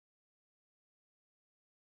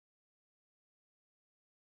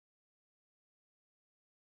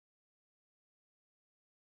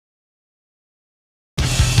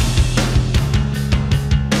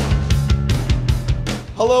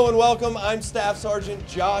Hello and welcome. I'm Staff Sergeant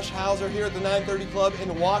Josh Hauser here at the 930 Club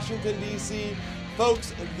in Washington, D.C.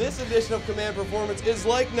 Folks, this edition of Command Performance is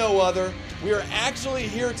like no other. We are actually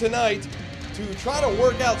here tonight to try to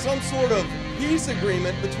work out some sort of peace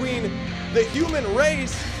agreement between the human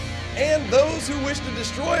race and those who wish to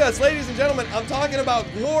destroy us. Ladies and gentlemen, I'm talking about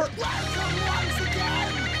GWAR. Welcome once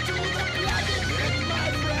again to the bloody pit,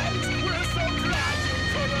 my friends. We're so glad you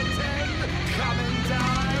could attend. Come and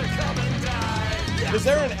die, come and die. Yes. Is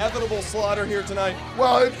there an inevitable slaughter here tonight?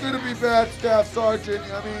 Well, it's going to be bad, Staff Sergeant.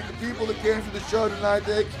 I mean, the people that came to the show tonight,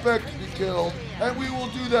 they expect to be killed, and we will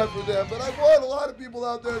do that for them. But I want a lot of people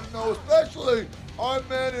out there to know, especially our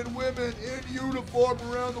men and women in uniform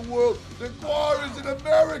around the world, that GWAR is an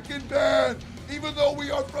American band. Even though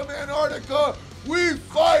we are from Antarctica, we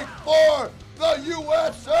fight for the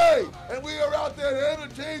USA, and we are out there to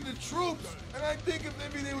entertain the troops. And I think if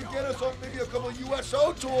maybe they would get us on maybe a couple of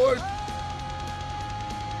USO tours.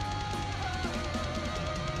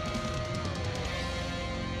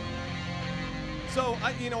 So,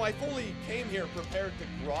 I fully came here prepared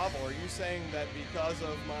to grovel. Are you saying that because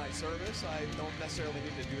of my service, I don't necessarily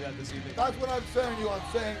need to do that this evening? That's what I'm saying to you. I'm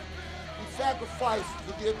saying the sacrifice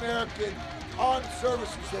that the American armed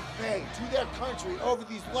services have made to their country over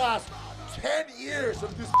these last 10 years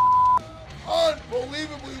of this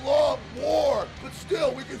unbelievably long war. But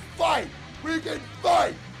still, we can fight. We can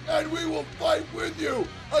fight. And we will fight with you,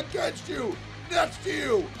 against you, next to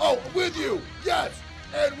you. Oh, with you, yes.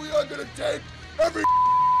 And we are going to take every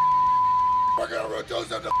we're going to reduce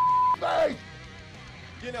them to face.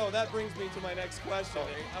 You know, that brings me to my next question.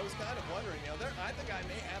 I was kind of wondering, I think I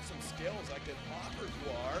may have some skills I could offer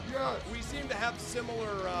GWAR. Yes. We seem to have similar,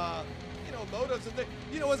 motives and things.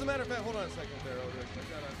 As a matter of fact, hold on a second there, Otis. I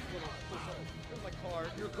got a little here's my card.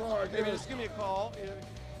 Your card, Maybe yes. just give me a call. Maybe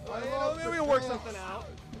the we'll work tanks. something out.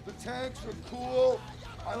 The tanks are cool.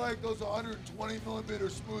 I like those 120 millimeter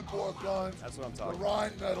smoothbore guns. That's what I'm talking The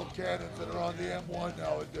Rhine metal cannons that are on the M1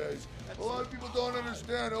 nowadays. A lot of people don't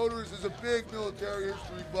understand Otis is a big military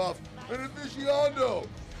history buff, an aficionado.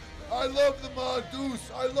 I love the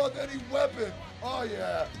Deuce. I love any weapon. Oh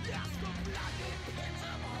yeah. Yes, the bloody pit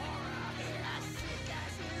of horror. Acid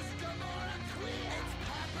gas is Gomorrah clear. It's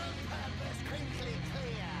purpose, crinkly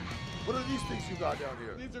clear. What are these things you got down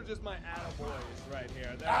here? These are just my attaboys right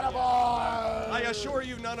here. Attaboy! I assure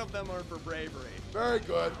you none of them are for bravery. Very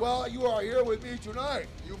good. Well, you are here with me tonight.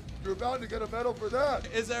 You're bound to get a medal for that.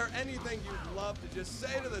 Is there anything you'd love to just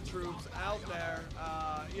say to the troops out there,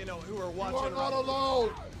 who are watching? You are not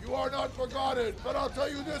alone. You are not forgotten. But I'll tell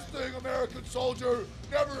you this thing, American soldier,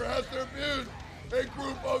 never has there been a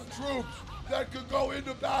group of troops that could go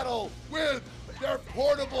into battle with their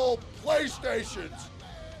portable PlayStations.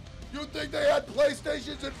 You think they had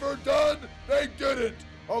PlayStations in Verdun? They didn't,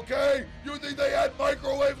 okay? You think they had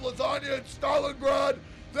microwave lasagna in Stalingrad?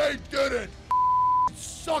 They didn't.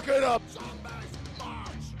 Suck it up. Zombies, march.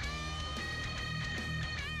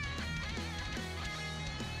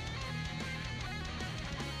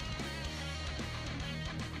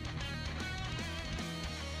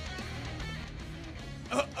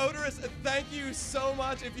 Otis, thank you so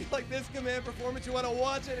much. If you like this Command Performance, you want to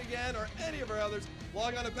watch it again or any of our others,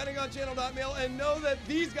 log on to PentagonChannel.mil and know that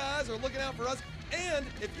these guys are looking out for us. And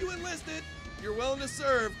if you enlisted, you're willing to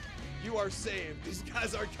serve, you are saved. These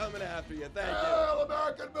guys are coming after you. Thank you. Hail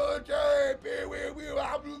American military!